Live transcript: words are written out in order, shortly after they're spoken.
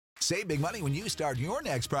Save big money when you start your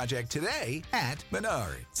next project today at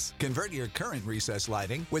Menards. Convert your current recessed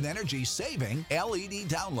lighting with energy-saving LED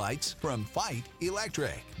downlights from Fight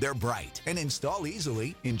Electric. They're bright and install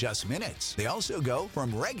easily in just minutes. They also go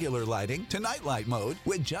from regular lighting to nightlight mode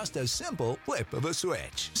with just a simple flip of a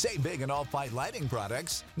switch. Save big on all Fight lighting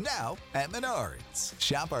products now at Menards.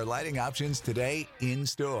 Shop our lighting options today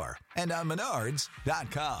in-store and on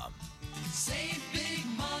Menards.com. Save big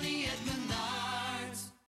money at Menards.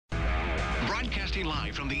 Broadcasting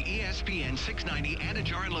live from the ESPN 690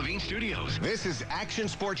 Anajar and Levine studios. This is Action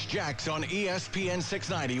Sports Jax on ESPN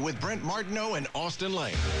 690 with Brent Martineau and Austin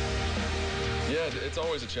Lane. Yeah, it's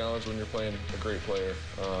always a challenge when you're playing a great player,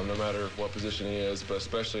 no matter what position he is, but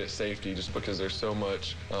especially at safety, just because there's so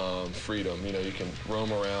much freedom. You know, you can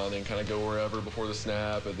roam around and kind of go wherever before the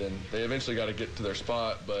snap, and then they eventually got to get to their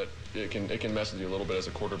spot, but it can mess with you a little bit as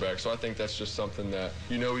a quarterback. So I think that's just something that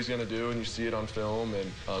you know he's going to do, and you see it on film, and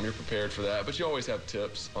you're prepared for that. But you always have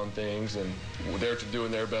tips on things, and they're doing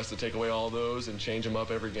their best to take away all those and change them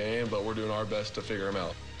up every game, but we're doing our best to figure them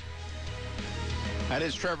out. That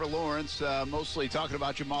is Trevor Lawrence, mostly talking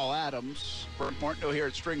about Jamal Adams. Brent Martineau here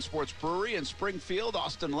at String Sports Brewery in Springfield.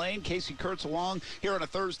 Austin Lane, Casey Kurtz along here on a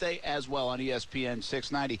Thursday as well on ESPN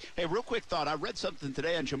 690. Hey, real quick thought. I read something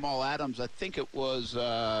today on Jamal Adams. I think it was,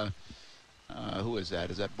 who is that?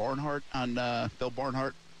 Is that Barnhart on Bill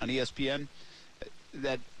Barnhart on ESPN?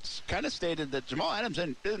 That kind of stated that Jamal Adams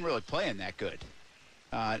isn't really playing that good.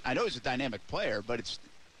 I know he's a dynamic player, but it's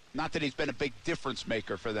not that he's been a big difference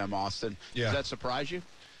maker for them, Austin. Yeah. Does that surprise you?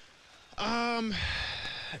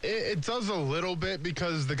 It does a little bit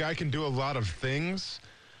because the guy can do a lot of things,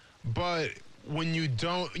 but when you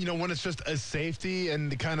don't, when it's just a safety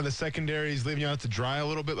and the secondary is leaving you out to dry a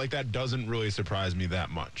little bit, like that doesn't really surprise me that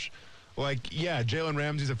much. Like, yeah, Jalen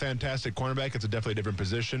Ramsey's a fantastic cornerback. It's a definitely different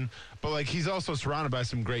position. But, he's also surrounded by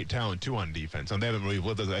some great talent, too, on defense. And they haven't really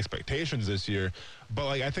lived those expectations this year.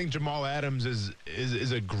 But, I think Jamal Adams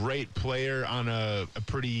is a great player on a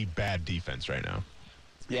pretty bad defense right now.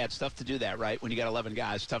 Yeah, it's tough to do that, right? When you got 11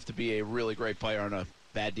 guys, it's tough to be a really great player on a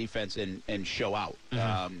bad defense and show out.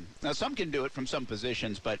 Mm-hmm. Now, some can do it from some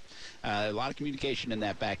positions, but a lot of communication in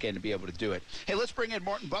that back end to be able to do it. Hey, let's bring in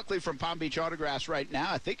Morton Buckley from Palm Beach Autographs right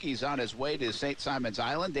now. I think he's on his way to St. Simon's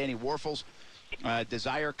Island. Danny Warfel's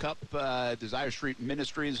Desire Cup, Desire Street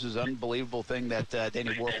Ministries is an unbelievable thing that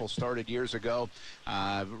Danny Warfel started years ago,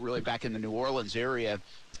 really back in the New Orleans area.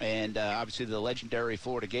 And obviously the legendary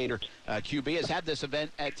Florida Gator QB has had this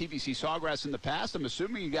event at TVC Sawgrass in the past. I'm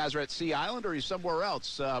assuming you guys are at Sea Island, or are you somewhere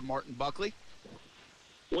else, Martin Buckley?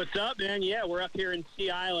 What's up, man? Yeah, we're up here in Sea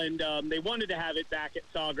Island. They wanted to have it back at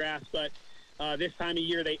Sawgrass, but this time of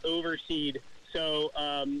year they overseed. So,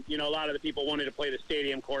 a lot of the people wanted to play the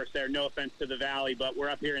stadium course there. No offense to the Valley, but we're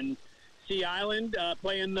up here in Sea Island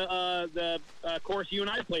playing the course you and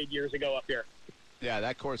I played years ago up here. Yeah,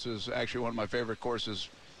 that course is actually one of my favorite courses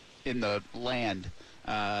in the land.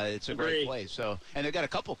 It's a great place. So, and they've got a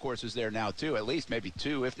couple courses there now too, at least maybe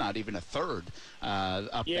two, if not even a third,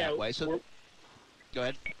 up that way. So, go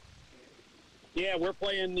ahead. Yeah, we're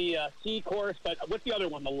playing the C course, but what's the other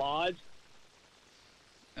one? The Lodge?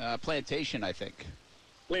 Plantation, I think.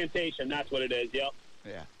 Plantation, that's what it is. Yep.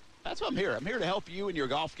 Yeah. That's what I'm here. I'm here to help you in your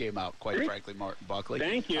golf game out, quite frankly, Martin Buckley.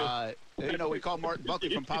 Thank you. We call Martin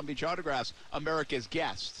Buckley from Palm Beach Autographs America's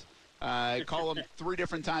Guest. Call him 3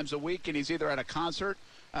 different times a week, and he's either at a concert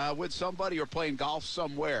with somebody or playing golf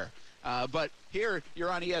somewhere. But here,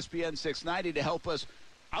 you're on ESPN 690 to help us.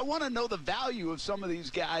 I want to know the value of some of these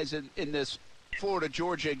guys in this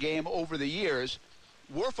Florida-Georgia game over the years.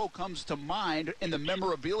 Warfel comes to mind in the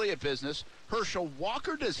memorabilia business. Herschel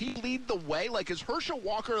Walker, does he lead the way? Is Herschel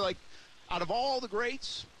Walker, out of all the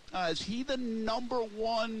greats, is he the number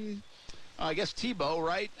one? I guess Tebow,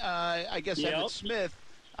 right? I guess yep. Emmitt Smith.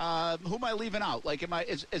 Who am I leaving out?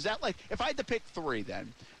 Is that if I had to pick 3,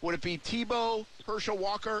 then would it be Tebow, Herschel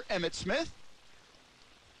Walker, Emmitt Smith?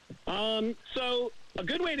 So a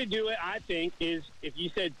good way to do it, I think, is if you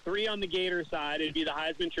said 3 on the Gator side, it'd be the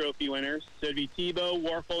Heisman Trophy winners. So it'd be Tebow,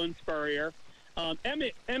 Warfel, and Spurrier.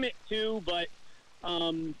 Emmitt too, but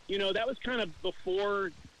that was kind of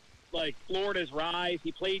before Florida's rise.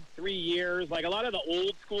 He played 3 years. A lot of the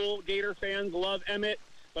old school Gator fans love Emmitt,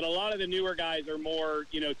 but a lot of the newer guys are more,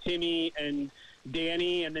 Timmy and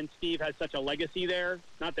Danny, and then Steve has such a legacy there.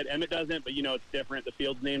 Not that Emmitt doesn't, but it's different. The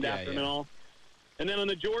field's named after him and all. And then on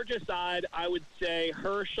the Georgia side, I would say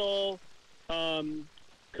Herschel,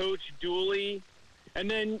 Coach Dooley,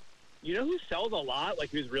 and then who sells a lot,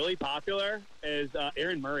 who's really popular, is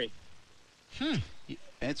Aaron Murray.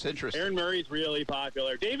 That's interesting. Aaron Murray's really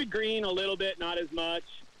popular. David Green a little bit, not as much.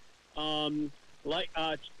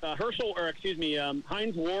 Hines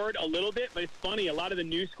Ward a little bit, but it's funny. A lot of the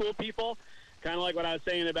new school people, kind of like what I was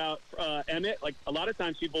saying about Emmett, like a lot of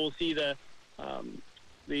times people will see the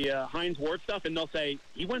Hines Ward stuff and they'll say,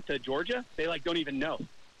 he went to Georgia? They don't even know.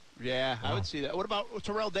 Yeah, I would see that. What about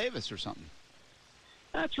Terrell Davis or something?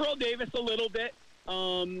 Terrell Davis a little bit.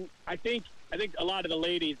 I think a lot of the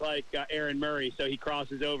ladies like Aaron Murray, so he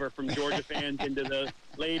crosses over from Georgia fans into the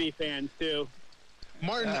lady fans too.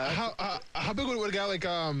 Martin, how big would a guy like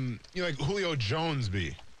like Julio Jones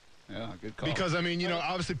be? Yeah, good call. Because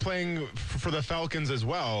obviously playing for the Falcons as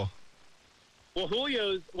well. Well,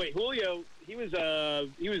 Julio, he was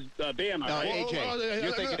Bama, right? AJ.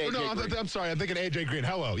 You're thinking AJ Green. I'm sorry, I'm thinking AJ Green.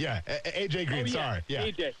 Hello, yeah, AJ Green. Sorry, yeah.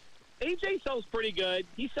 AJ sells pretty good.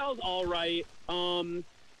 He sells all right.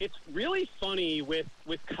 It's really funny with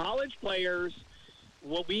college players.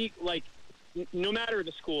 What we like, no matter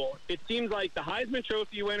the school, it seems like the Heisman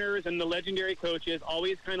Trophy winners and the legendary coaches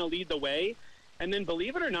always kind of lead the way. And then,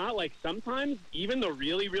 believe it or not, sometimes even the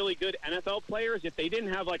really, really good NFL players, if they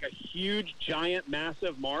didn't have a huge, giant,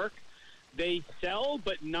 massive mark, they sell,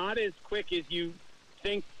 but not as quick as you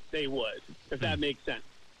think they would, if that makes sense.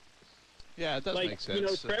 Yeah, it does make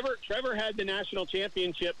sense. Trevor had the national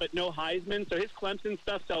championship, but no Heisman, so his Clemson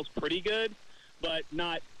stuff sells pretty good, but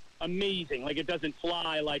not amazing. It doesn't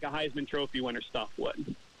fly like a Heisman Trophy winner stuff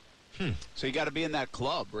would. So you got to be in that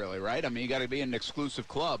club, really, right? I mean, you got to be in an exclusive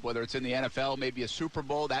club, whether it's in the NFL, maybe a Super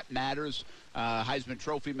Bowl, that matters. Heisman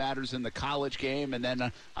Trophy matters in the college game, and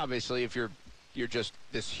then obviously if you're just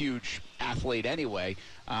this huge athlete anyway,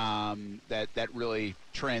 that really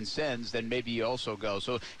transcends, then maybe you also go.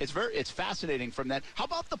 So it's fascinating from that. How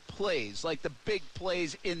about the plays, like the big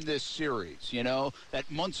plays in this series, that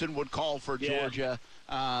Munson would call for Georgia?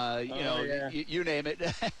 You name it.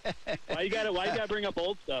 Why you gotta bring up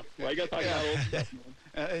old stuff? Why you gotta talk about old stuff?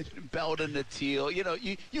 Belton, the Teal, you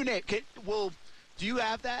name it. Do you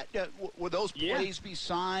have that? Will those plays be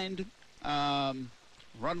signed? Run,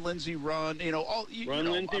 Lindsey, run. Lindsey,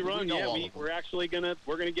 run. Yeah, we're actually gonna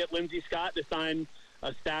get Lindsey Scott to sign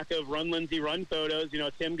a stack of Run, Lindsey, run photos.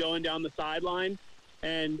 It's him going down the sideline,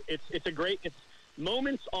 and it's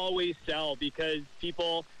moments always sell because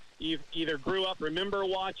people either grew up, remember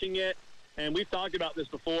watching it, and we've talked about this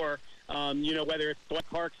before. Whether it's Dwight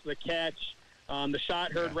Parks the catch, the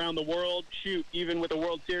shot heard around the world. Shoot, even with the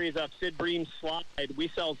World Series up, Sid Bream's slide. We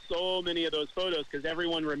sell so many of those photos because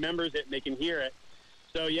everyone remembers it and they can hear it.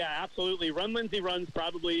 So, yeah, absolutely. Run, Lindsey, run's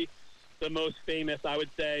probably the most famous, I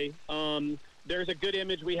would say. There's a good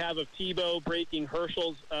image we have of Tebow breaking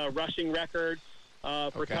Herschel's rushing record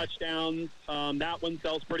for touchdowns. That one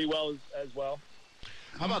sells pretty well as well.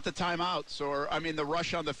 How about the timeouts the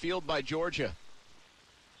rush on the field by Georgia?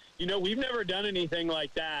 We've never done anything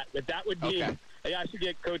like that, but that would be I should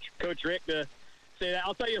get Coach Rick to say that.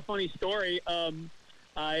 I'll tell you a funny story. I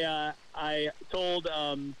told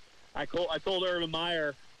Urban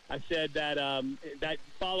Meyer, I said that that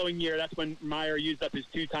following year, that's when Meyer used up his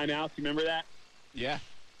 2 timeouts. You remember that? Yeah.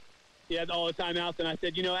 He had all the timeouts, and I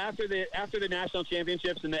said, after the national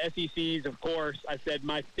championships and the SECs, of course, I said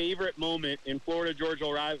my favorite moment in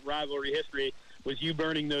Florida-Georgia rivalry history was you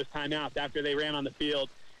burning those timeouts after they ran on the field.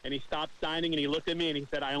 And he stopped signing, and he looked at me, and he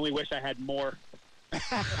said, I only wish I had more.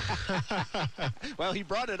 Well, he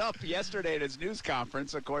brought it up yesterday at his news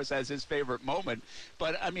conference, of course, as his favorite moment.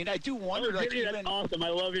 But, I do wonder. That's awesome. I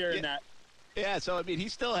love hearing that. Yeah, so, he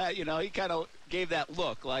still had, he kind of gave that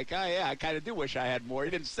look like, oh, yeah, I kind of do wish I had more. He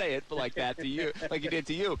didn't say it like that to you, like he did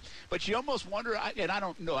to you. But you almost wonder, and I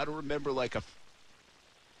don't know, I don't remember right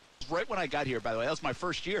when I got here, by the way, that was my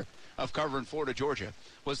first year of covering Florida, Georgia,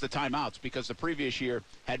 was the timeouts because the previous year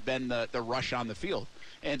had been the rush on the field.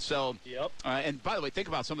 And so, and by the way, think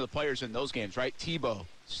about some of the players in those games, right? Tebow,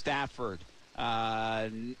 Stafford,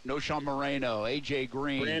 Noshawn Moreno, A.J.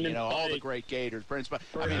 Green, Brandon all the great Gators.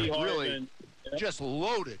 Really just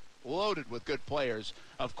loaded with good players,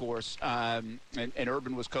 of course. And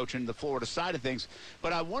Urban was coaching the Florida side of things.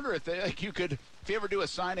 But I wonder if if you ever do a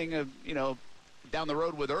signing of, down the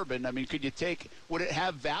road with Urban, would it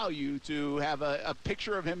have value to have a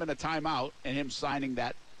picture of him in a timeout and him signing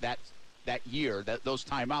that year, those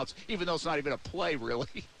timeouts, even though it's not even a play,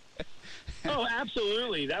 really? Oh,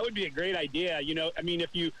 absolutely. That would be a great idea. If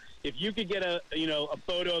you could get a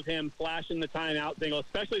photo of him flashing the timeout single,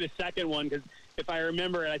 especially the second one, because if I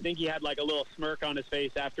remember it, I think he had a little smirk on his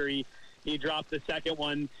face after he dropped the second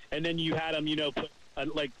one, and then you had him, put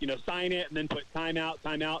sign it and then put timeout,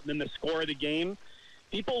 and then the score of the game.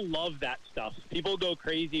 People love that stuff. People go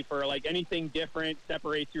crazy for anything different,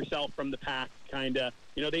 separates yourself from the pack, kind of.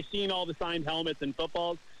 They've seen all the signed helmets and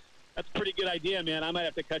footballs. That's a pretty good idea, man. I might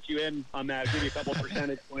have to cut you in on that. Give you a couple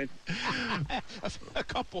percentage points. A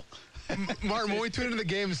couple. Martin, when we tune into the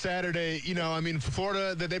game Saturday,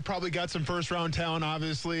 Florida, they probably got some first-round talent,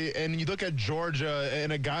 obviously, and you look at Georgia,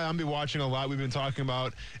 and a guy I'm be watching a lot, we've been talking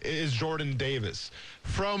about, is Jordan Davis.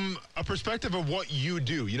 From a perspective of what you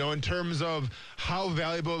do, in terms of how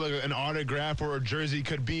valuable an autograph or a jersey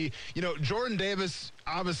could be, Jordan Davis,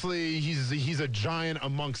 obviously, he's a giant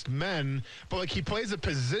amongst men, but he plays a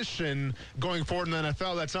position going forward in the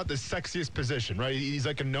NFL that's not the sexiest position, right? He's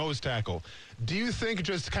like a nose tackle. Do you think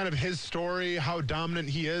just kind of his story, how dominant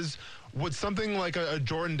he is, would something like a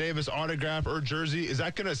Jordan Davis autograph or jersey, is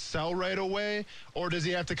that going to sell right away, or does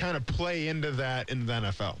he have to kind of play into that in the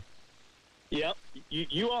NFL? Yep.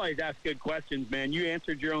 You always ask good questions, man. You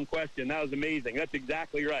answered your own question. That was amazing. That's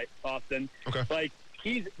exactly right, Austin. Okay.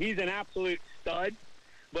 He's an absolute stud,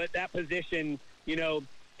 but that position,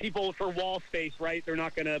 people for wall space, right, they're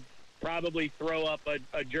not going to probably throw up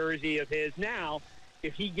a jersey of his. Now,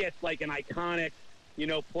 if he gets an iconic,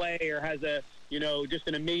 play or has a, just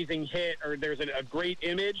an amazing hit or there's a great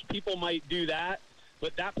image, people might do that.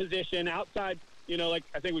 But that position outside, I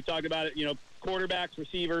think we talked about it, quarterbacks,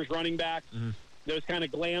 receivers, running backs, those kind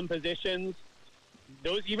of glam positions,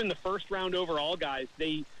 those, even the first round overall guys,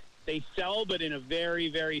 they sell, but in a very,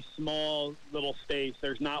 very small little space.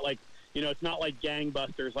 There's not it's not like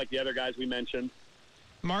gangbusters like the other guys we mentioned.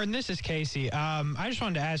 Martin, this is Casey. I just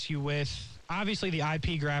wanted to ask you, obviously the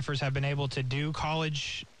IP graphers have been able to do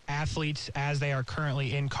college athletes as they are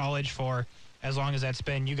currently in college for as long as that's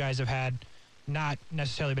been. You guys have had not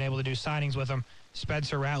necessarily been able to do signings with them.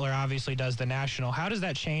 Spencer Rattler obviously does the national. How does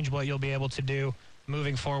that change what you'll be able to do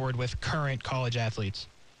moving forward with current college athletes?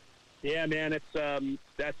 Yeah, man,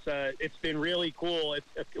 it's been really cool. It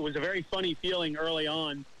was a very funny feeling early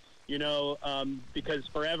on, because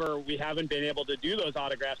forever we haven't been able to do those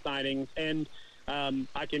autograph signings. And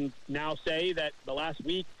I can now say that the last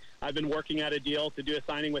week I've been working out a deal to do a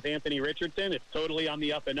signing with Anthony Richardson. It's totally on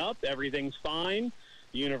the up and up. Everything's fine.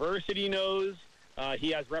 The university knows.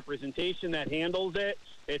 He has representation that handles it.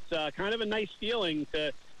 It's kind of a nice feeling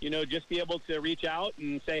to, just be able to reach out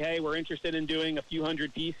and say, hey, we're interested in doing a few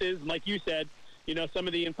hundred pieces. And like you said, some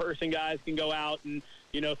of the in-person guys can go out and,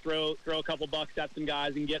 throw a couple bucks at some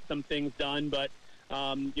guys and get some things done. But,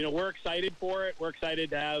 we're excited for it. We're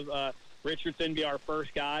excited to have Richardson be our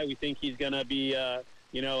first guy. We think he's going to be, a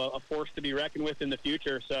force to be reckoned with in the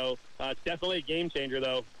future. So it's definitely a game changer,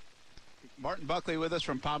 though. Martin Buckley with us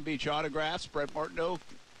from Palm Beach Autographs. Brent Martineau,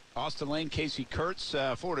 Austin Lane, Casey Kurtz.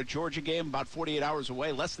 Florida-Georgia game about 48 hours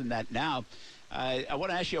away, less than that now. I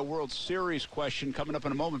want to ask you a World Series question coming up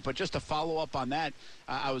in a moment, but just to follow up on that,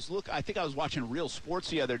 I think I was watching Real Sports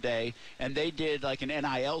the other day, and they did an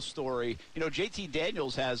NIL story. JT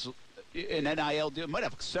Daniels has an NIL deal, might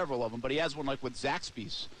have several of them, but he has one with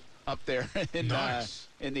Zaxby's up there in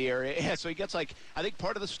the area. Yeah, so he gets I think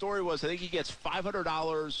part of the story was he gets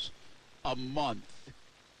 $500 a month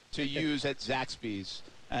to use at Zaxby's,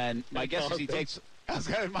 and my guess is he takes.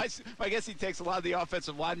 My guess he takes a lot of the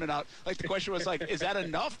offensive linemen out. The question was is that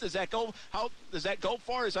enough? Does that go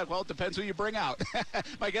far? He's well, it depends who you bring out.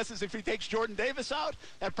 My guess is if he takes Jordan Davis out,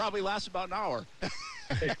 that probably lasts about an hour.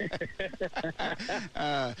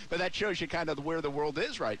 But that shows you kind of where the world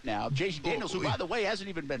is right now. J.C. Daniels, who, by the way, hasn't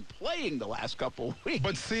even been playing the last couple of weeks.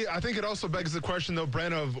 But see, I think it also begs the question, though,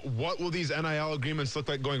 Brent, of what will these NIL agreements look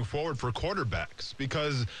like going forward for quarterbacks?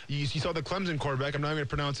 Because you saw the Clemson quarterback. I'm not going to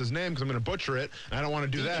pronounce his name because I'm going to butcher it, and I don't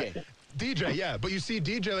want to do that. DJ, yeah. But you see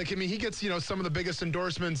DJ, he gets, some of the biggest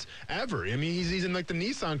endorsements ever. He's in the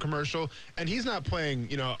Nissan commercial, and he's not playing,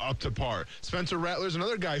 up to par. Spencer Rattler's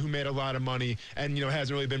another guy who made a lot of money and,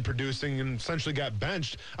 hasn't really been producing and essentially got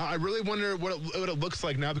benched. I really wonder what it looks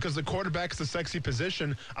like now, because the quarterback is a sexy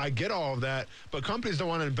position. I get all of that, but companies don't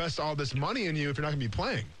want to invest all this money in you if you're not going to be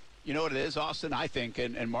playing. You know what it is, Austin? I think,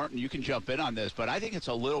 and Martin, you can jump in on this, but I think it's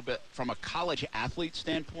a little bit, from a college athlete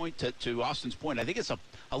standpoint, to Austin's point, I think it's a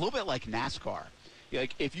little bit like NASCAR.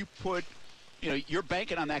 If you put, you're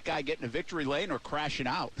banking on that guy getting a victory lane or crashing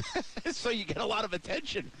out, so you get a lot of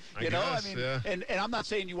attention. Yeah. And I'm not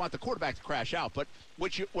saying you want the quarterback to crash out, but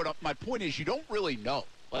what my point is, you don't really know.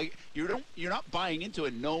 You're not buying into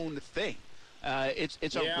a known thing.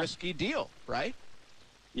 It's a risky deal, right?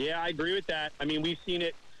 Yeah, I agree with that. We've seen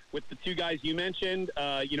it with the two guys you mentioned.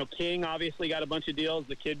 King obviously got a bunch of deals.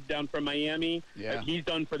 The kid down from Miami. Yeah. He's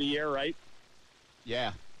done for the year, right?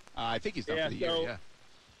 Yeah. I think he's done for the year, yeah.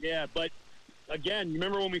 Yeah, but, again,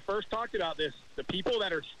 remember when we first talked about this, the people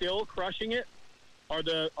that are still crushing it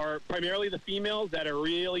are primarily the females that are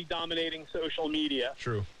really dominating social media.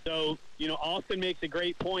 True. So, Austin makes a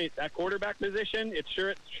great point. That quarterback position, it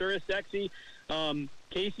sure is sexy.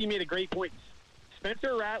 Casey made a great point.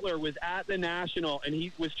 Spencer Rattler was at the National, and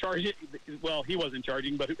he was charging – well, he wasn't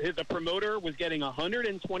charging, but the promoter was getting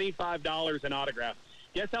 $125 an autograph.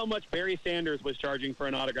 Guess how much Barry Sanders was charging for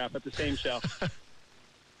an autograph at the same show?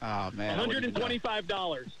 Oh, man.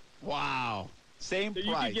 $125. Wow. Same so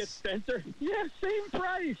price. You could get Spencer? Yeah, same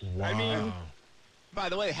price. Wow. I mean – by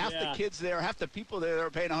the way, half the kids there, half the people there that are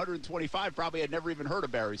paying $125 probably had never even heard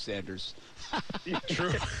of Barry Sanders.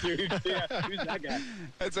 True. Dude, yeah, who's that guy?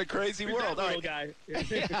 It's a crazy world. That little guy.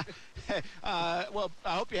 Yeah. Well,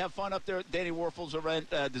 I hope you have fun up there at Danny Warfel's event,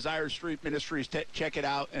 Desire Street Ministries. Check it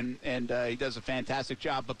out, and he does a fantastic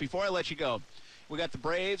job. But before I let you go, we got the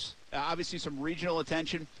Braves, obviously some regional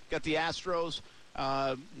attention. Got the Astros,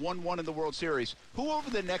 1-1 in the World Series. Who over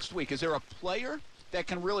the next week? Is there a player that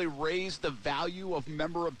can really raise the value of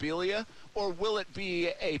memorabilia, or will it be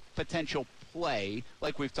a potential play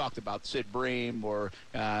like we've talked about, Sid Bream or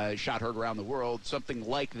Shot Heard Around the World, something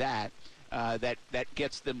like that, that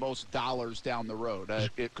gets the most dollars down the road?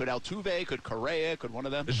 It could Altuve, could Correa, could one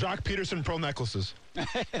of them? Jacques Peterson pearl necklaces.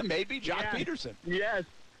 Maybe Jacques Peterson. Yes,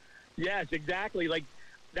 exactly. Like,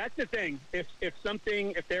 that's the thing. If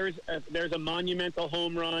there's a monumental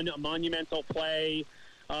home run, a monumental play,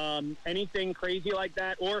 anything crazy like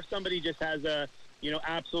that, or if somebody just has a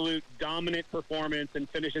absolute dominant performance and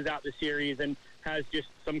finishes out the series and has just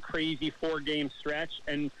some crazy 4-game stretch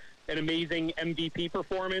and an amazing MVP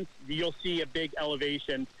performance, you'll see a big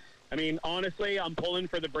elevation. I mean, honestly, I'm pulling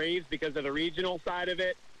for the Braves because of the regional side of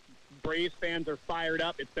it. Braves fans are fired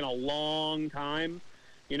up. It's been a long time.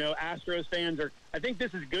 Astros fans are – I think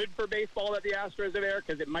this is good for baseball that the Astros are there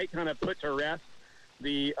because it might kind of put to rest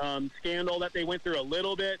the scandal that they went through a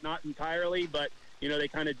little bit, not entirely, but, they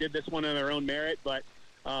kind of did this one on their own merit. But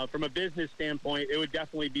from a business standpoint, it would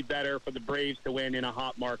definitely be better for the Braves to win in a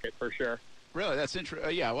hot market for sure. Really? That's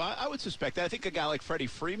interesting. Yeah, well, I would suspect that. I think a guy like Freddie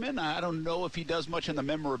Freeman, I don't know if he does much in the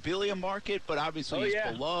memorabilia market, but obviously he's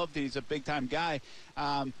beloved. He's a big-time guy.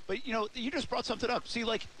 But, you just brought something up. See,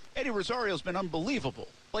 like, Eddie Rosario's been unbelievable.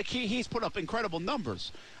 Like, he's put up incredible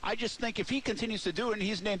numbers. I just think if he continues to do it, and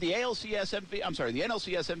he's named the NLCS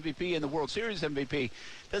MVP and the World Series MVP,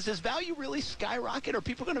 does his value really skyrocket? Are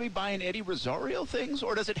people going to be buying Eddie Rosario things?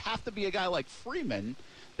 Or does it have to be a guy like Freeman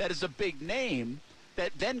that is a big name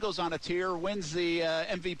that then goes on a tier, wins the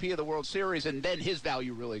MVP of the World Series, and then his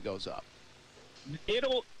value really goes up?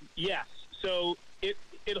 Yes. So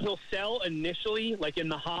he'll sell initially, like in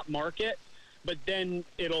the hot market, but then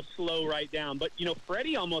it'll slow right down. But,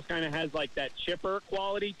 Freddie almost kind of has like that chipper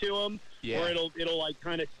quality to him, where it'll like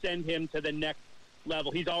kind of send him to the next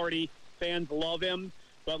level. Fans love him,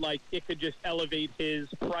 but like it could just elevate his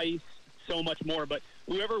price so much more. But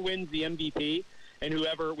whoever wins the MVP and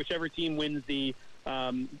whichever team wins the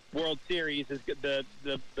World Series is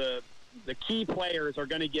the key players are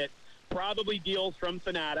going to get probably deals from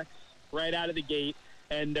Fanatics right out of the gate,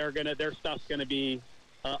 and their stuff's going to be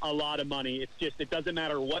a lot of money. It's just, it doesn't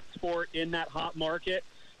matter what sport in that hot market,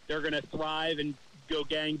 they're going to thrive and go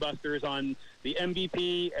gangbusters on the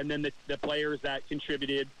MVP and then the players that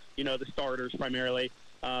contributed, the starters primarily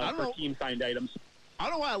for team signed items. I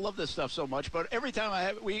don't know why I love this stuff so much, but every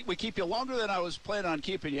time we keep you longer than I was planning on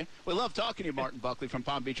keeping you. We love talking to you, Martin Buckley from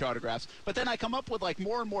Palm Beach Autographs. But then I come up with like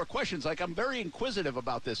more and more questions. Like, I'm very inquisitive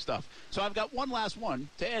about this stuff. So I've got one last one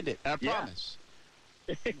to end it. I promise.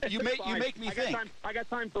 You make me think. I got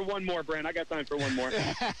time for one more, Brent. I got time for one more.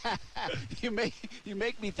 You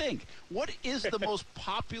make me think. What is the most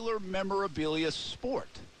popular memorabilia sport?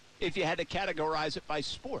 If you had to categorize it by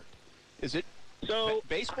sport, is it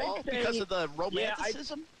baseball because of the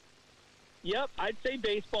romanticism? I'd say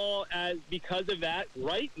baseball because of that.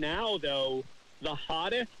 Right now, though, the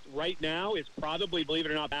hottest right now is probably, believe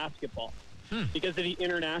it or not, basketball because of the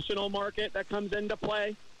international market that comes into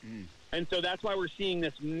play. And so that's why we're seeing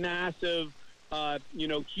this massive,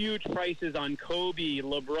 huge prices on Kobe,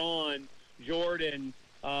 LeBron, Jordan,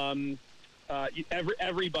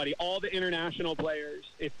 everybody, all the international players.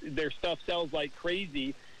 Their stuff sells like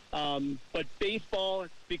crazy. But baseball,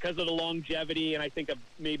 because of the longevity, and I think at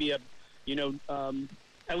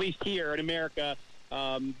least here in America,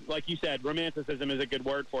 like you said, romanticism is a good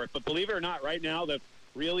word for it. But believe it or not, right now, the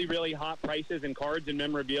really, really hot prices in cards and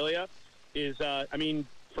memorabilia is,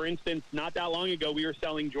 for instance, not that long ago, we were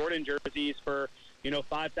selling Jordan jerseys for,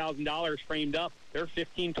 $5,000 framed up. They're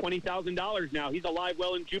 $15,000, $20,000 now. He's alive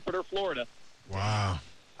well in Jupiter, Florida. Wow.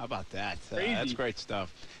 How about that? That's great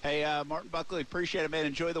stuff. Hey, Martin Buckley, appreciate it, man.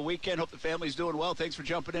 Enjoy the weekend. Hope the family's doing well. Thanks for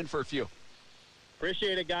jumping in for a few.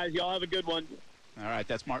 Appreciate it, guys. Y'all have a good one. All right,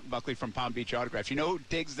 that's Martin Buckley from Palm Beach Autographs. You know who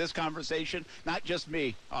digs this conversation? Not just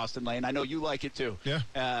me, Austin Lane. I know you like it too.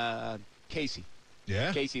 Yeah. Casey.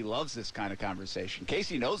 Yeah. Casey loves this kind of conversation.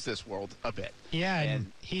 Casey knows this world a bit. Yeah,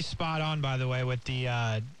 and he's spot on, by the way, with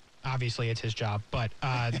the obviously it's his job, but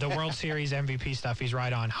the World Series MVP stuff, he's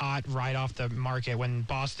right on. Hot, right off the market. When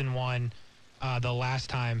Boston won the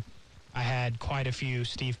last time, I had quite a few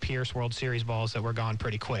Steve Pearce World Series balls that were gone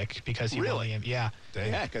pretty quick because he Really? yeah.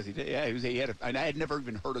 Dang. Yeah, because he did. Yeah, he had. And I had never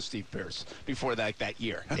even heard of Steve Pearce before that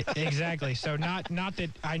year. Exactly. So not that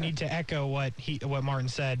I need to echo what Martin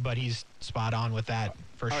said, but he's spot on with that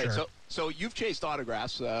for All sure. right, so you've chased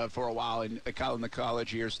autographs for a while in the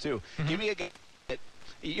college years too. Give me a guy.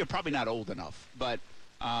 You're probably not old enough, but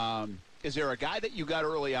is there a guy that you got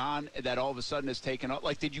early on that all of a sudden has taken up?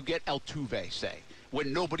 Like, did you get Altuve, say,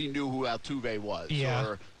 when nobody knew who Altuve was,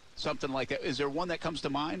 or something like that? Is there one that comes to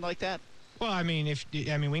mind like that? Well, I mean, we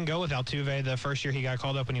can go with Altuve. The first year he got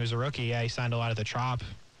called up when he was a rookie, he signed a lot at the Trop,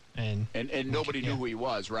 and nobody knew who he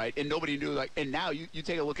was, right? And nobody knew, and now you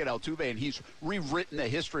take a look at Altuve, and he's rewritten the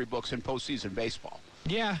history books in postseason baseball.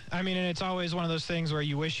 Yeah, I mean, and it's always one of those things where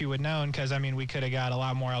you wish you would known because, I mean, we could have got a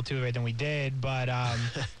lot more Altuve than we did. But,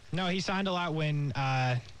 no, he signed a lot when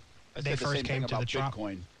they first came to the Trop.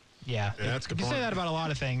 Bitcoin. Yeah, that's a good you can point. say that about a lot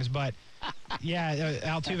of things. But, yeah,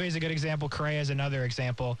 Altuve is a good example. Correa is another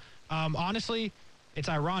example. Honestly, it's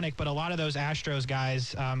ironic, but a lot of those Astros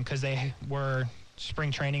guys, because they were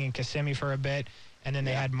spring training in Kissimmee for a bit, and then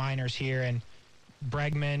they had minors here, and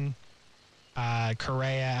Bregman,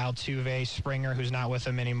 Correa, Altuve, Springer, who's not with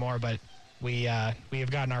them anymore, but we have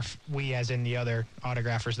gotten we as in the other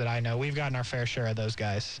autographers that I know, we've gotten our fair share of those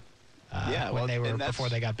guys before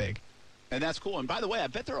they got big. And that's cool. And by the way, I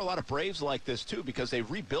bet there are a lot of Braves like this too because they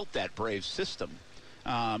rebuilt that Braves system.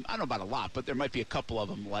 I don't know about a lot, but there might be a couple of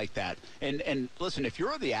them like that. And listen, if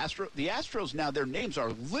you're the Astros now, their names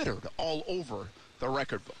are littered all over the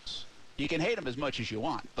record books. You can hate them as much as you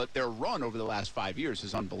want, but their run over the last 5 years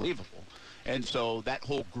is unbelievable. And so that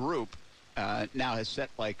whole group now has set,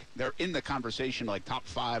 they're in the conversation like top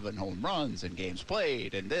 5 in home runs and games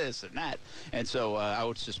played and this and that. And so I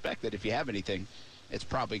would suspect that if you have anything, it's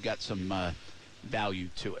probably got some value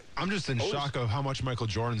to it. I'm just in shock of how much Michael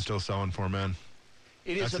Jordan's still selling for, man.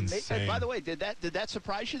 It is amazing. Insane. By the way, did that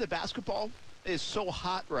surprise you? The basketball is so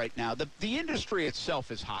hot right now. The industry itself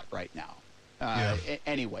is hot right now.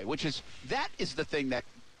 Anyway, that is the thing that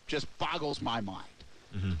just boggles my mind.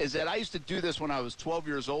 Is that I used to do this when I was 12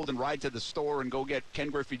 years old and ride to the store and go get Ken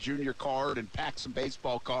Griffey Jr. card and pack some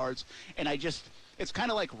baseball cards. And it's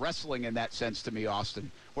kind of like wrestling in that sense to me,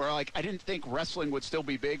 Austin, where I didn't think wrestling would still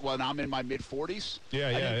be big when I'm in my mid-40s. I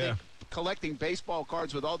didn't think collecting baseball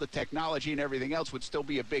cards with all the technology and everything else would still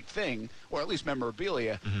be a big thing, or at least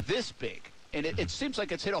memorabilia, this big. And it seems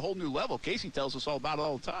like it's hit a whole new level. Casey tells us all about it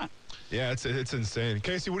all the time. Yeah, it's insane.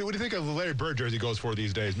 Casey, what do you think of the Larry Bird jersey goes for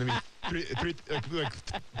these days? Maybe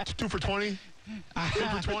 2 for 20? 2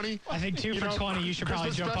 for 20? I think 2 for 20. You should probably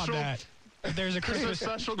Christmas jump special? on that. If there's a Christmas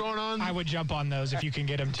special going on? I would jump on those if you can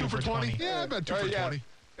get them 2 for 20. Yeah, I bet 2 for 20.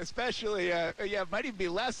 Especially, it might even be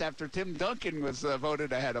less after Tim Duncan was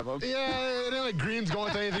voted ahead of him. Yeah, Green's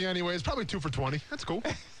going with anything anyway. It's probably 2 for 20. That's cool.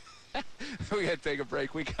 We got to take a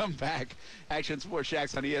break. We come back. Action Sports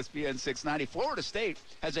Shacks on ESPN 690. Florida State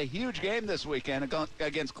has a huge game this weekend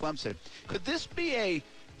against Clemson. Could this be a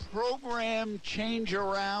program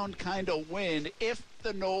change-around kind of win if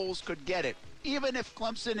the Noles could get it? Even if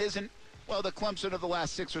Clemson isn't, the Clemson of the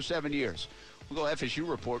last 6 or 7 years. We'll go FSU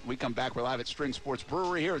report. When we come back, we're live at String Sports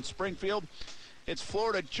Brewery here in Springfield. It's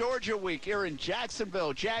Florida-Georgia week here in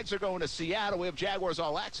Jacksonville. Jags are going to Seattle. We have Jaguars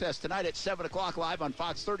All Access tonight at 7 o'clock live on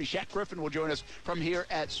Fox 30. Shaq Griffin will join us from here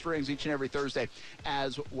at Strings each and every Thursday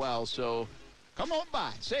as well. So come on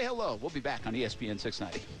by. Say hello. We'll be back on ESPN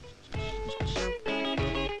 690.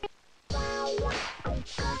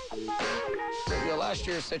 Last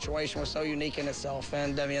year's situation was so unique in itself,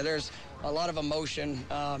 and there's a lot of emotion.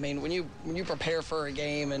 When you prepare for a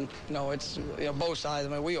game, and it's both sides.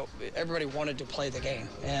 Everybody wanted to play the game,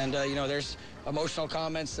 and there's emotional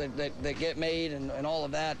comments that get made and all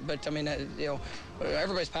of that. But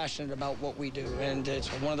everybody's passionate about what we do, and it's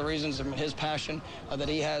one of the reasons his passion that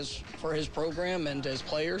he has for his program and his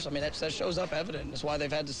players. That shows up evident. That's why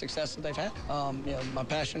they've had the success that they've had. My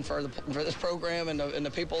passion for this program and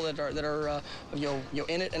the people that are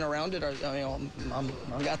in it and around it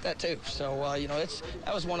I got that too. So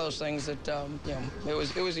that was one of those things that it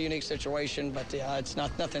was a unique situation, but it's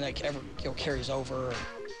nothing that ever carries over.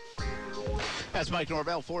 That's Mike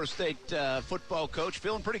Norvell, Florida State football coach,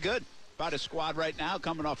 feeling pretty good about his squad right now,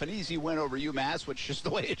 coming off an easy win over UMass, which is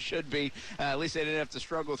the way it should be. At least they didn't have to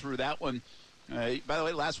struggle through that one. By the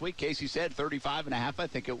way, last week, Casey said 35.5, I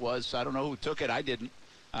think it was. I don't know who took it. I didn't.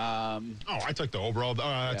 I took the overall.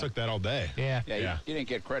 I took that all day. Yeah. You didn't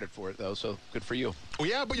get credit for it, though, so good for you. Well,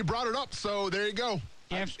 yeah, but you brought it up, so there you go.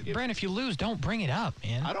 Yeah, Brent, if you lose, don't bring it up,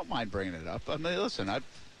 man. I don't mind bringing it up. I mean, listen,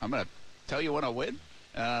 I'm going to tell you when I win,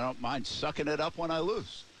 and I don't mind sucking it up when I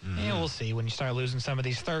lose. Yeah, we'll see when you start losing some of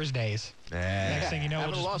these Thursdays. Next thing you know,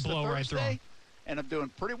 we'll just blow right through them. And I'm doing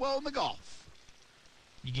pretty well in the golf.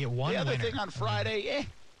 You get one The other winner. thing on Friday,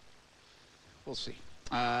 we'll see.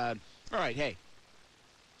 All right, hey.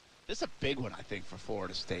 This is a big one, I think, for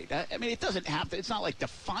Florida State. I mean, it doesn't have to. It's not like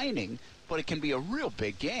defining, but it can be a real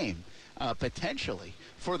big game, potentially,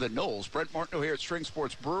 for the Noles. Brent Martineau here at String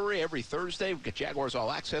Sports Brewery every Thursday. We've got Jaguars All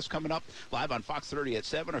Access coming up live on Fox 30 at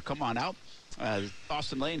 7, or come on out.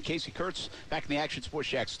 Austin Lane, Casey Kurtz back in the Action Sports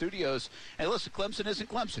Shack studios. And listen, Clemson isn't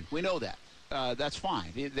Clemson. We know that. That's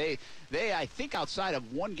fine. They, I think, outside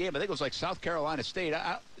of one game, I think it was like South Carolina State,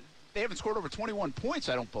 they haven't scored over 21 points,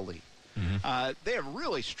 I don't believe. They're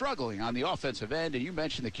really struggling on the offensive end, and you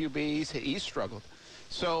mentioned the QB. He's struggled.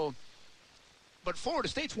 So, but Florida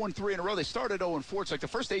State's won 3 in a row. They started 0-4. It's like the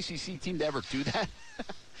first ACC team to ever do that,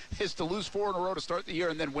 is to lose 4 in a row to start the year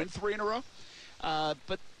and then win 3 in a row.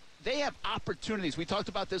 But they have opportunities. We talked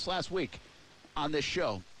about this last week on this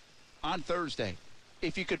show on Thursday.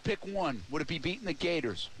 If you could pick one, would it be beating the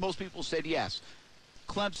Gators? Most people said yes.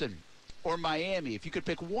 Clemson or Miami, if you could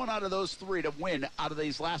pick one out of those 3 to win out of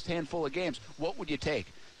these last handful of games, what would you take?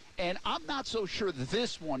 And I'm not so sure that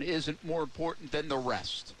this one isn't more important than the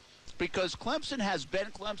rest, because Clemson has been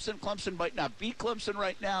Clemson. Clemson might not be Clemson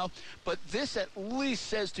right now, but this at least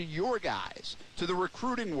says to your guys, to the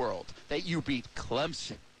recruiting world, that you beat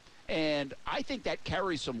Clemson. And I think that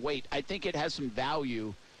carries some weight. I think it has some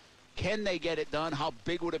value. Can they get it done? How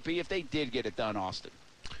big would it be if they did get it done, Austin?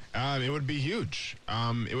 It would be huge.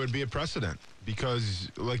 It would be a precedent because,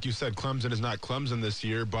 like you said, Clemson is not Clemson this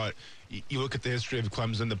year, but you look at the history of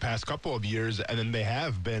Clemson the past couple of years, and then they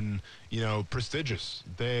have been, prestigious.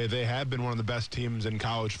 They have been one of the best teams in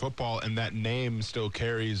college football, and that name still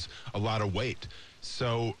carries a lot of weight.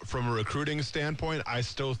 So from a recruiting standpoint, I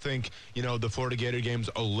still think, the Florida Gator game's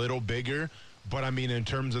a little bigger. But, I mean, in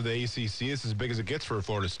terms of the ACC, it's as big as it gets for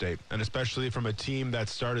Florida State, and especially from a team that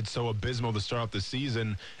started so abysmal to start off the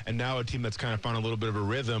season and now a team that's kind of found a little bit of a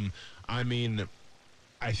rhythm. I mean,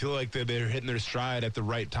 I feel like they're hitting their stride at the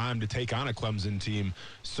right time to take on a Clemson team.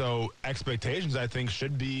 So expectations, I think,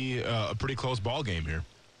 should be a pretty close ball game here.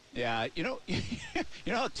 Yeah, you know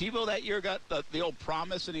how Tebow that year got the old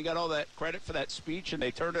promise and he got all that credit for that speech and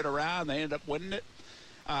they turned it around, they ended up winning it?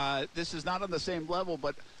 This is not on the same level,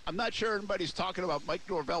 but I'm not sure anybody's talking about Mike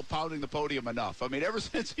Norvell pounding the podium enough. I mean, ever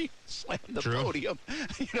since he slammed the podium,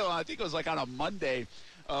 I think it was like on a Monday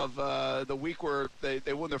of the week where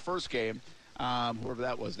they won their first game, whoever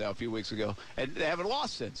that was now, a few weeks ago, and they haven't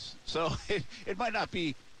lost since. So it might not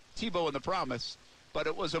be Tebow and the promise, but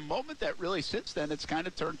it was a moment that really since then it's kind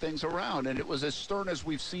of turned things around, and it was as stern as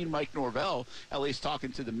we've seen Mike Norvell, at least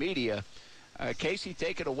talking to the media. Casey,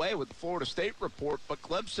 take it away with the Florida State report, but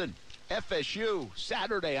Clemson, FSU,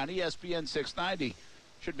 Saturday on ESPN 690.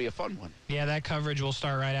 Should be a fun one. Yeah, that coverage will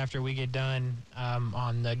start right after we get done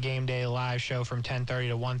on the Game Day Live show from 10:30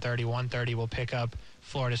 to 1:30. 1:30 we'll pick up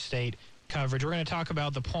Florida State coverage. We're going to talk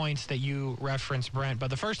about the points that you referenced, Brent,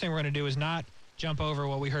 but the first thing we're going to do is not jump over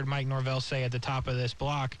what we heard Mike Norvell say at the top of this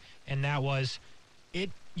block, and that was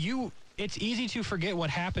it's easy to forget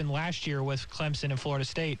what happened last year with Clemson and Florida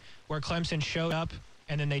State, where Clemson showed up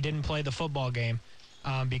and then they didn't play the football game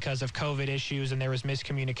because of COVID issues and there was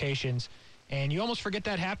miscommunications. And you almost forget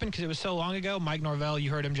that happened because it was so long ago. Mike Norvell,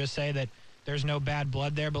 you heard him just say that there's no bad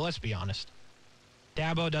blood there, but let's be honest.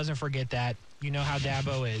 Dabo doesn't forget that. You know how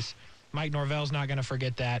Dabo is. Mike Norvell's not going to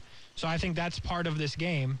forget that. So I think that's part of this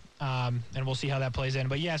game, and we'll see how that plays in.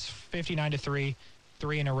 But, yes, 59-3,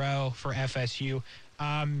 3 in a row for FSU.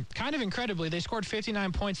 Kind of incredibly, they scored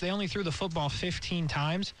 59 points. They only threw the football 15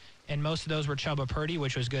 times, and most of those were Chubba Purdy,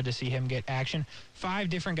 which was good to see him get action. 5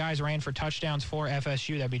 different guys ran for touchdowns for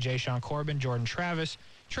FSU. That'd be Jayshon Corbin, Jordan Travis,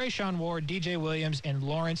 Trayshawn Ward, DJ Williams, and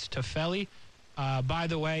Lawrence Tefeli. By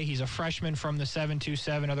the way, he's a freshman from the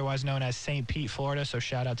 727, otherwise known as St. Pete, Florida, so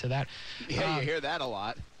shout out to that. Yeah, you hear that a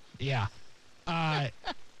lot. Yeah.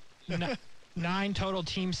 9 total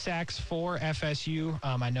team sacks for FSU.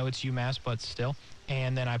 I know it's UMass, but still.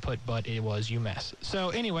 And then I put, but it was UMass.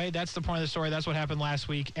 So anyway, that's the point of the story. That's what happened last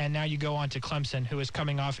week. And now you go on to Clemson, who is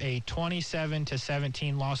coming off a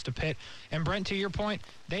 27-17 loss to Pitt. And Brent, to your point,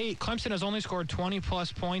 Clemson has only scored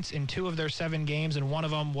 20-plus points in 2 of their 7 games, and one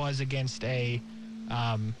of them was against a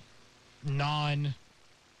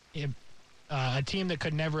a team that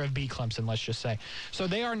could never have beat Clemson, let's just say. So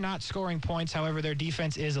they are not scoring points. However, their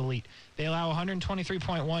defense is elite. They allow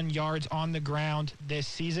 123.1 yards on the ground this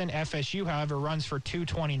season. FSU, however, runs for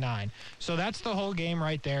 229. So that's the whole game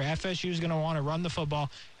right there. FSU is going to want to run the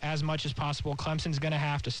football as much as possible. Clemson's going to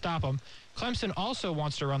have to stop them. Clemson also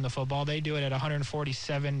wants to run the football. They do it at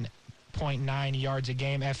 147.9 yards a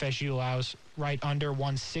game. FSU allows right under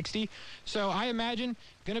 160. So I imagine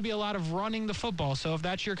going to be a lot of running the football. So if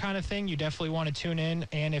that's your kind of thing, you definitely want to tune in.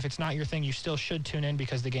 And if it's not your thing, you still should tune in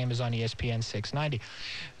because the game is on ESPN 690.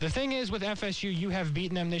 The thing is with FSU, you have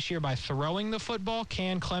beaten them this year by throwing the football.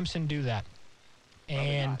 Can Clemson do that?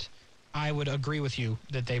 And I would agree with you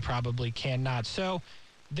that they probably cannot. So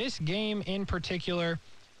this game in particular,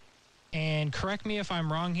 and correct me if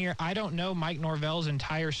I'm wrong here, I don't know Mike Norvell's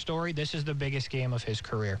entire story. This is the biggest game of his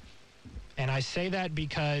career. And I say that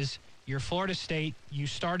because you're Florida State. You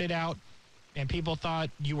started out, and people thought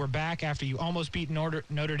you were back after you almost beat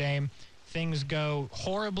Notre Dame. Things go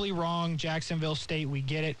horribly wrong. Jacksonville State, we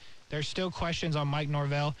get it. There's still questions on Mike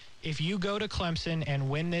Norvell. If you go to Clemson and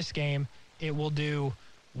win this game, it will do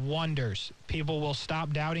wonders. People will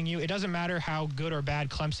stop doubting you. It doesn't matter how good or bad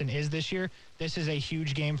Clemson is this year. This is a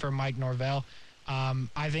huge game for Mike Norvell.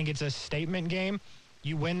 I think it's a statement game.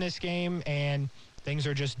 You win this game, and things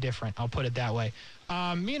are just different. I'll put it that way.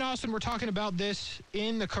 Me and Austin were talking about this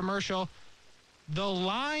in the commercial. The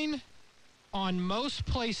line on most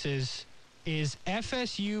places is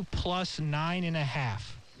FSU plus 9.5.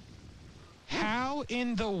 How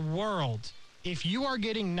in the world, if you are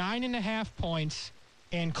getting 9.5 points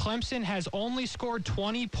and Clemson has only scored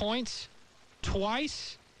 20 points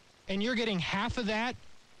twice, and you're getting half of that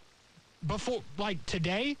before, like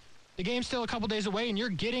today, the game's still a couple days away, and you're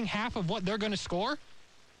getting half of what they're going to score?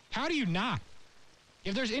 How do you not?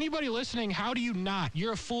 If there's anybody listening, how do you not?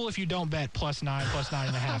 You're a fool if you don't bet plus 9, plus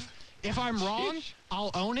 9.5. If I'm wrong,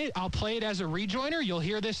 I'll own it. I'll play it as a rejoiner. You'll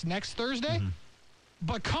hear this next Thursday. Mm-hmm.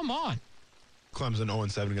 But come on. Clemson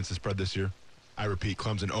 0-7 against the spread this year. I repeat,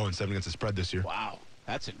 Clemson 0-7 against the spread this year. Wow,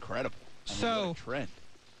 that's incredible. So, what a trend.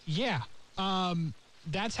 Yeah,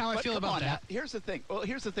 that's how I feel about that. Here's the thing. Well,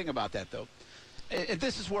 here's the thing about that, though. And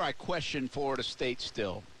this is where I question Florida State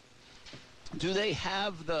still. Do they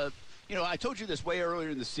have the, I told you this way earlier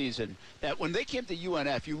in the season, that when they came to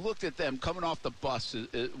UNF, you looked at them coming off the bus,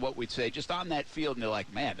 what we'd say, just on that field, and you're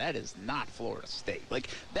like, man, that is not Florida State. Like,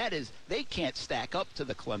 they can't stack up to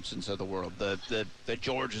the Clemsons of the world, the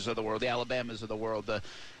Georgias of the world, the Alabamas of the world.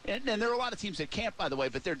 And there are a lot of teams that can't, by the way,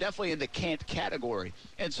 but they're definitely in the can't category.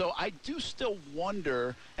 And so I do still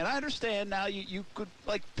wonder, and I understand now you could,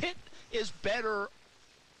 like, Pitt is better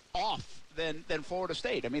off than Florida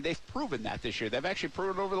State. I mean, they've proven that this year. They've actually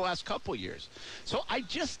proven it over the last couple of years. So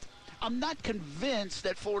I'm not convinced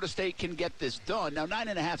that Florida State can get this done. Now,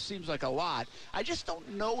 9.5 seems like a lot. I just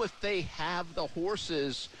don't know if they have the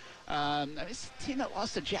horses. It's a team that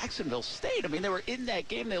lost to Jacksonville State. I mean, they were in that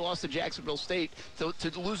game. They lost to Jacksonville State to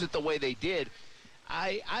lose it the way they did.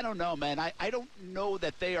 I don't know, man. I don't know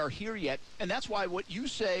that they are here yet. And that's why what you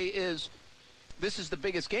say is this is the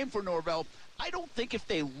biggest game for Norvell. I don't think if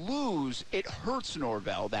they lose, it hurts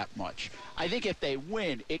Norvell that much. I think if they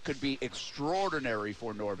win, it could be extraordinary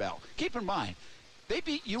for Norvell. Keep in mind, they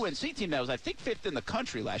beat UNC team that was, I think, 5th in the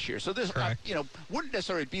country last year. So this, wouldn't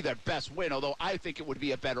necessarily be their best win, although I think it would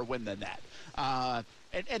be a better win than that.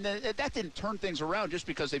 And that didn't turn things around just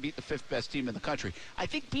because they beat the 5th best team in the country. I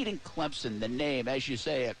think beating Clemson, the name, as you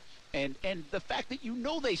say it, and the fact that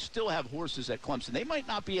they still have horses at Clemson. They might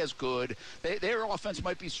not be as good. Their offense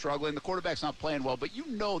might be struggling. The quarterback's not playing well. But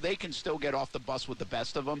they can still get off the bus with the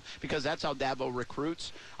best of them because that's how Dabo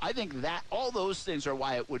recruits. I think that all those things are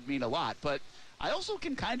why it would mean a lot. But I also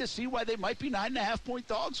can kind of see why they might be 9.5-point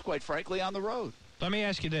dogs, quite frankly, on the road. Let me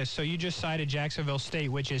ask you this. So you just cited Jacksonville State,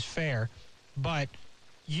 which is fair. But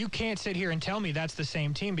you can't sit here and tell me that's the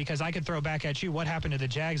same team because I could throw back at you what happened to the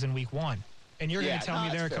Jags in Week 1. And you're going to tell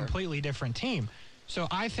me they're a completely different team. So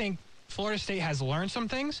I think Florida State has learned some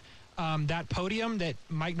things. That podium that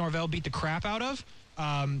Mike Norvell beat the crap out of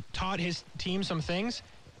taught his team some things.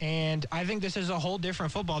 And I think this is a whole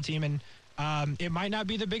different football team. And it might not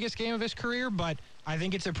be the biggest game of his career, but I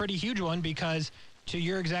think it's a pretty huge one because, to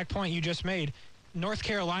your exact point you just made, North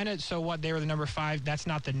Carolina, so what, they were the number 5. That's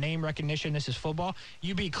not the name recognition. This is football.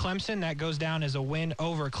 You beat Clemson. That goes down as a win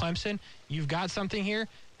over Clemson. You've got something here.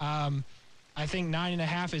 I think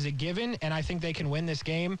 9.5 is a given, and I think they can win this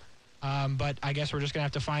game. But I guess we're just going to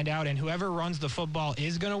have to find out. And whoever runs the football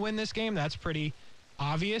is going to win this game. That's pretty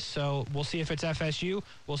obvious. So we'll see if it's FSU.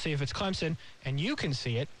 We'll see if it's Clemson. And you can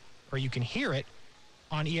see it, or you can hear it,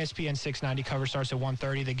 on ESPN 690. Cover starts at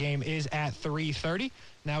 1:30. The game is at 3:30.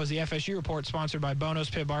 Now is the FSU Report, sponsored by Bono's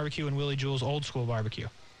Pit Barbecue and Willie Jewell's Old School Barbecue.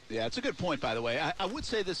 Yeah, it's a good point, by the way. I would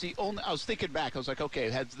say this. I was thinking back. I was like, okay,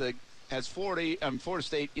 has Florida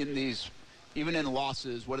State in these, even in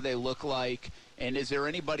losses, what do they look like? And is there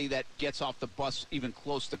anybody that gets off the bus even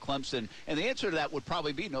close to Clemson? And the answer to that would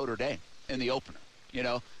probably be Notre Dame in the opener. You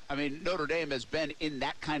know, I mean, Notre Dame has been in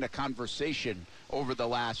that kind of conversation over the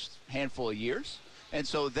last handful of years. And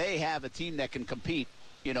so they have a team that can compete,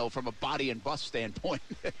 you know, from a body and bus standpoint,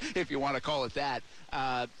 if you want to call it that.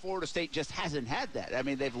 Florida State just hasn't had that. I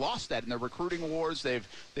mean, they've lost that in the recruiting wars.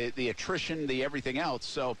 The attrition, the everything else.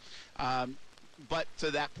 So, but to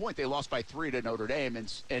that point, they lost by 3 to Notre Dame.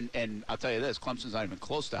 And I'll tell you this, Clemson's not even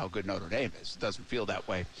close to how good Notre Dame is. It doesn't feel that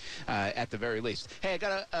way at the very least. Hey,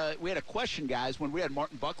 we had a question, guys, when we had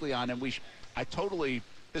Martin Buckley on, and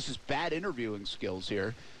this is bad interviewing skills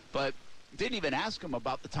here, but didn't even ask him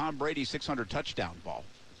about the Tom Brady 600 touchdown ball.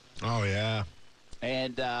 Oh, yeah.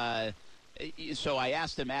 And so I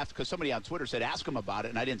asked him after, because somebody on Twitter said, ask him about it,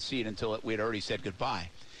 and I didn't see it until we had already said goodbye.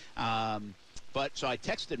 But so I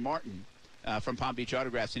texted Martin from Palm Beach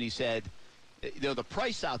Autographs, and he said, you know, the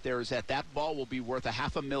price out there is that ball will be worth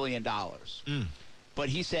 $500,000. But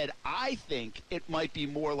he said, I think it might be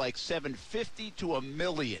more like $750,000 to $1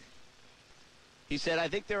 million. He said, I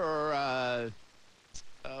think there are...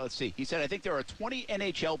 let's see. He said, I think there are 20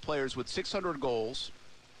 NHL players with 600 goals,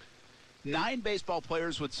 9 baseball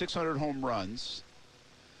players with 600 home runs,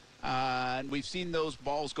 and we've seen those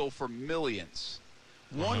balls go for millions.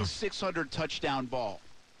 One 600 touchdown ball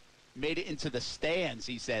made it into the stands,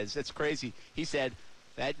 he says. That's crazy. He said,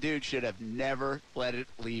 that dude should have never let it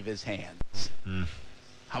leave his hands.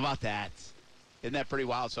 How about that? Isn't that pretty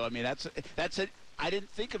wild? So, I mean, that's it. I didn't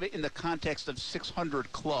think of it in the context of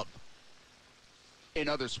 600 club in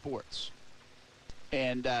other sports.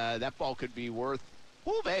 And that ball could be worth,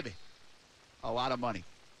 baby, a lot of money.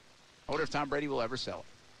 I wonder if Tom Brady will ever sell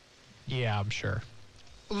it. Yeah, I'm sure.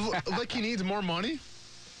 Like he needs more money?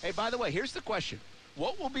 Hey, by the way, here's the question.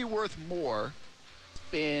 What will be worth more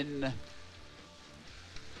in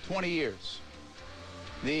 20 years?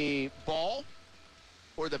 The ball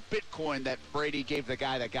or the Bitcoin that Brady gave the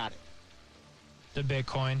guy that got it? The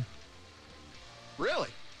Bitcoin. Really?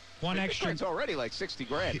 One extra. Bitcoin's already like 60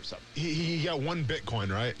 grand or something. He got 1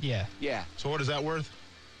 Bitcoin, right? Yeah. Yeah. So what is that worth?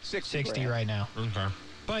 60 right now. Okay.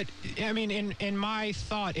 But, I mean, in my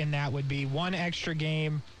thought in that would be 1 extra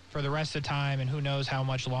game for the rest of the time, and who knows how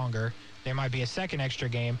much longer. There might be a 2nd extra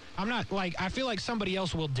game. I feel like somebody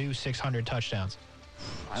else will do 600 touchdowns.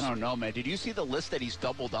 I don't know, man. Did you see the list that he's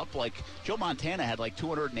doubled up? Like, Joe Montana had like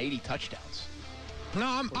 280 touchdowns.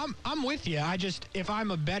 No, I'm with you. If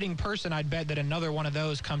I'm a betting person, I'd bet that another one of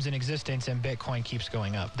those comes in existence and Bitcoin keeps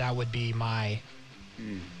going up. That would be my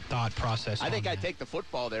thought process. I think I'd take the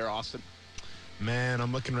football there, Austin. Man,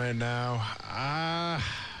 I'm looking right now. I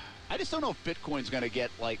just don't know if Bitcoin's going to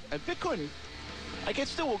get Bitcoin. Like, it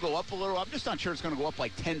still will go up a little. I'm just not sure it's going to go up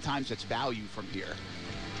like 10 times its value from here.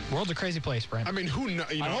 World's a crazy place, Brent. I mean, who knows?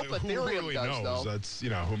 I hope who Ethereum really does, knows? though. That's,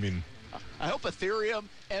 I mean. I hope Ethereum,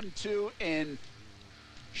 M2, and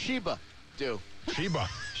Shiba do. Shiba.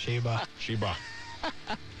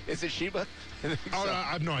 Is it Shiba? I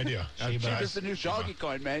have no idea. Shiba's the new doggy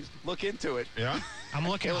coin, man. Look into it. Yeah? I'm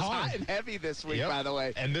looking It was hard. hot and heavy this week, by the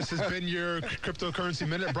way. And this has been your Cryptocurrency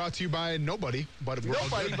Minute, brought to you by nobody. But we're all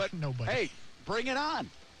good. Nobody. Hey, bring it on.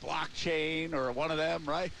 Blockchain or one of them,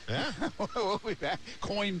 right? Yeah. We'll be back.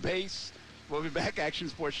 Coinbase. We'll be back. Action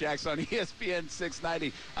Sports Shacks on ESPN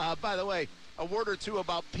 690. By the way, a word or two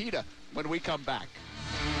about PETA when we come back.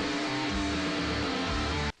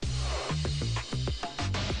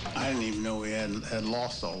 I didn't even know we had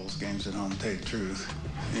lost all those games at home, to tell you the truth,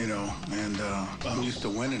 and I'm used to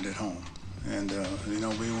winning at home. And,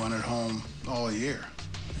 we won at home all year.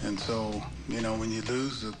 And so, when you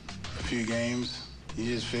lose a few games, you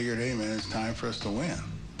just figured, hey, man, it's time for us to win.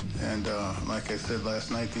 And like I said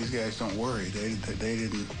last night, these guys don't worry. They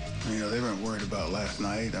didn't, they weren't worried about last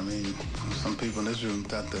night. I mean, some people in this room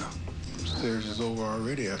thought the series is over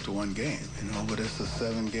already after 1 game, but it's a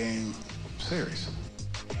 7-game series.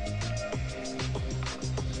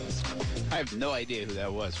 I have no idea who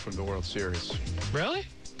that was from the World Series. Really?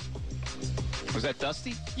 Was that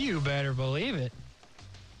Dusty? You better believe it.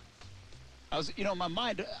 I was, in my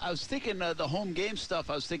mind, I was thinking the home game stuff.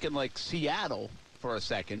 I was thinking like Seattle for a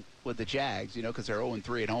second with the Jags, because they're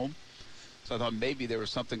 0-3 at home. So I thought maybe there was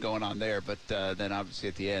something going on there, but then obviously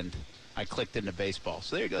at the end, I clicked into baseball.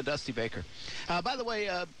 So there you go, Dusty Baker. By the way,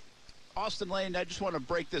 Austin Lane, I just want to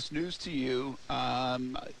break this news to you.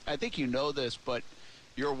 I think you know this, but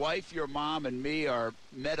your wife, your mom, and me are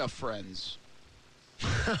meta friends.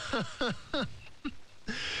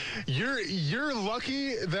 You're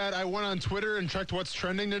lucky that I went on Twitter and checked what's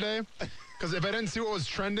trending today, because if I didn't see what was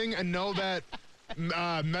trending and know that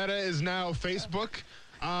Meta is now Facebook,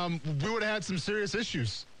 we would have had some serious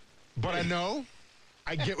issues. But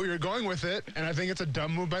I get where you're going with it, and I think it's a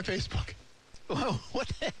dumb move by Facebook. Well, what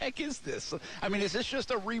the heck is this? I mean, is this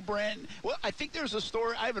just a rebrand? Well, I think there's a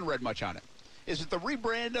story. I haven't read much on it. Is it the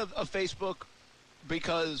rebrand of Facebook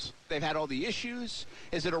because they've had all the issues?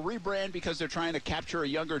 Is it a rebrand because they're trying to capture a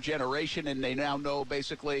younger generation and they now know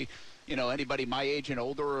basically, anybody my age and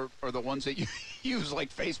older are the ones that you use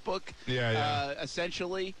like Facebook?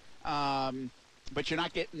 Essentially. But you're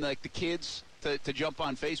not getting like the kids to jump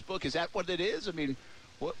on Facebook. Is that what it is? I mean,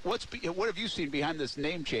 what have you seen behind this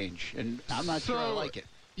name change? And I'm not sure I like it.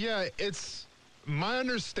 Yeah, it's my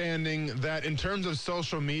understanding that in terms of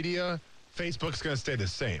social media, Facebook's going to stay the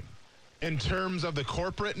same. In terms of the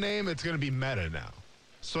corporate name, it's going to be Meta now.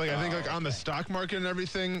 So I think on the stock market and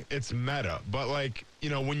everything, it's Meta. But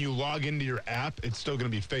when you log into your app, it's still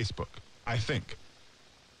going to be Facebook, I think.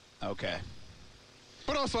 Okay.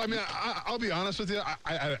 But also, I mean, I'll be honest with you.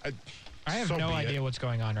 I have no idea what's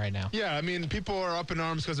going on right now. Yeah, I mean, people are up in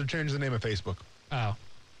arms because they're changing the name of Facebook. Oh.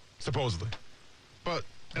 Supposedly. But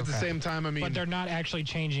at the same time, I mean... But they're not actually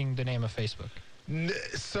changing the name of Facebook.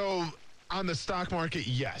 So, on the stock market,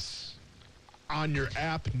 yes. On your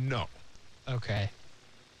app, no. Okay.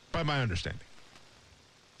 By my understanding.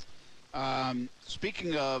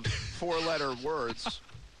 Speaking of four-letter words,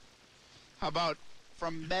 how about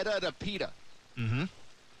from Meta to PETA? Mm-hmm.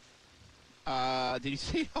 Did you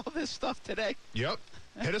see all this stuff today? Yep.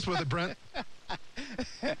 Hit us with it, Brent.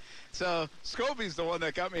 So Scobie's the one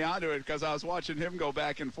that got me onto it because I was watching him go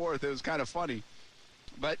back and forth. It was kind of funny.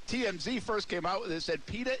 But TMZ first came out with it, said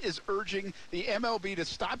PETA is urging the MLB to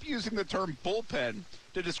stop using the term bullpen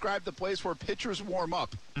to describe the place where pitchers warm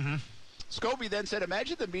up. Mm-hmm. Scobie then said,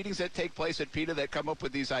 imagine the meetings that take place at PETA that come up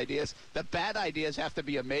with these ideas. The bad ideas have to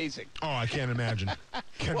be amazing. Oh, I can't imagine.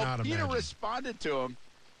 Cannot imagine. PETA responded to him.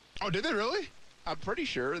 Oh, did they really? I'm pretty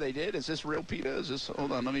sure they did. Is this real PETA? Is this?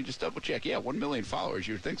 Hold on, let me just double check. Yeah, 1 million followers.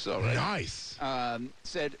 You would think so, right? Nice.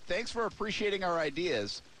 Said, thanks for appreciating our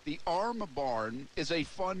ideas. The Arm Barn is a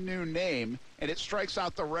fun new name, and it strikes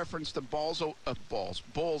out the reference to bulls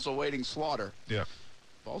awaiting slaughter. Yeah.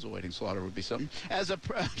 Balls awaiting slaughter would be something.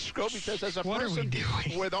 Scobie says, as a what person are we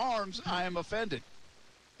doing? with arms, I am offended.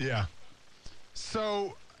 Yeah.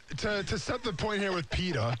 So, to set the point here with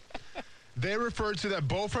PETA, they refer to that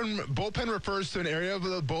bullpen refers to an area of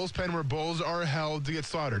the bull's pen where bulls are held to get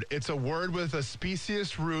slaughtered. It's a word with a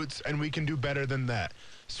specious roots, and we can do better than that.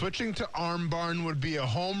 Switching to arm barn would be a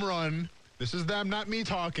home run. This is them, not me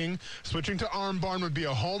talking. Switching to arm barn would be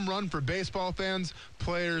a home run for baseball fans,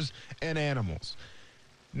 players, and animals.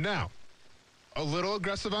 Now, a little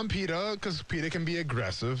aggressive on PETA because PETA can be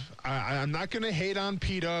aggressive. I'm not going to hate on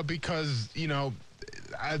PETA because,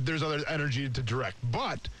 there's other energy to direct.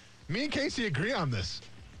 But me and Casey agree on this.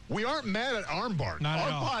 We aren't mad at Arm Barn. Not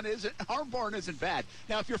at all. Arm Barn isn't bad.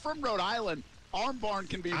 Now, if you're from Rhode Island, Arm Barn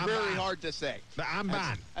can be very hard to say. The Arm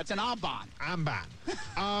Barn. That's an Arm Barn. Arm Barn.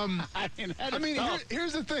 I mean,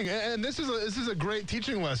 here's the thing, and this is a great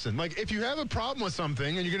teaching lesson. Like, if you have a problem with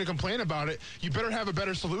something and you're going to complain about it, you better have a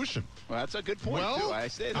better solution. Well, that's a good point, too. I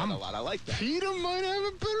say that a lot. I like that. PETA might have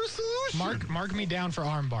a better solution. Mark me down for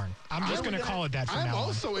Arm Barn. I'm just going to call it that from now on. I'm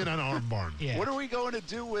also in on Arm Barn. Yeah. What are we going to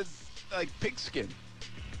do with, pigskin?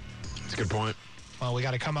 That's a good point. Well, we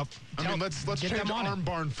got to come up. Let's change Arm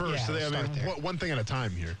Barn first. Yeah, one thing at a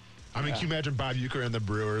time here. I mean, can you imagine Bob Uecker and the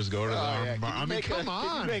Brewers go to the Arm Barn? Come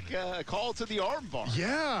on. Can you make a call to the Arm Barn?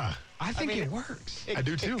 Yeah. I think it works. I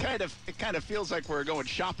do, too. It kind of feels like we're going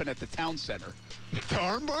shopping at the town center. The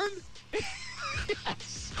Arm Barn?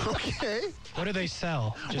 Yes. Okay. What do they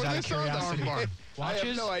sell? Just out of curiosity. Arm Barn? Watches? I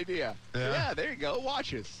have no idea. Yeah, there you go.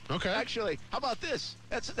 Watches. Okay. Actually, how about this?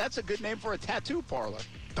 That's a good name for a tattoo parlor.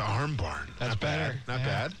 The Arm Barn. That's better. Not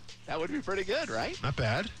bad. That would be pretty good, right? Not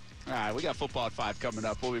bad. All right, we got football at 5 coming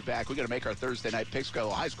up. We'll be back. We're going to make our Thursday night picks. Go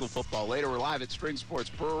high school football later. We're live at String Sports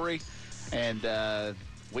Brewery, and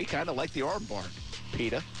we kind of like the Arm Barn.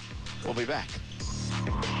 PETA. We'll be back.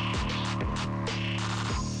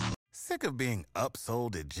 Sick of being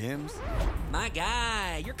upsold at gyms? My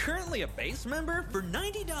guy, you're currently a base member? For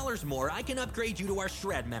 $90 more, I can upgrade you to our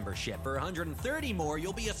Shred membership. For $130 more,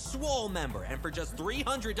 you'll be a Swole member. And for just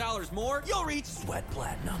 $300 more, you'll reach Sweat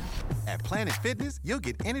Platinum. At Planet Fitness, you'll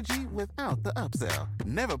get energy without the upsell.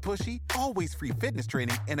 Never pushy, always free fitness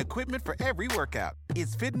training and equipment for every workout.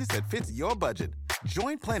 It's fitness that fits your budget.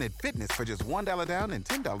 Join Planet Fitness for just $1 down and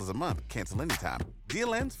 $10 a month. Cancel anytime.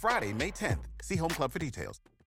 Deal ends Friday, May 10th. See Home Club for details.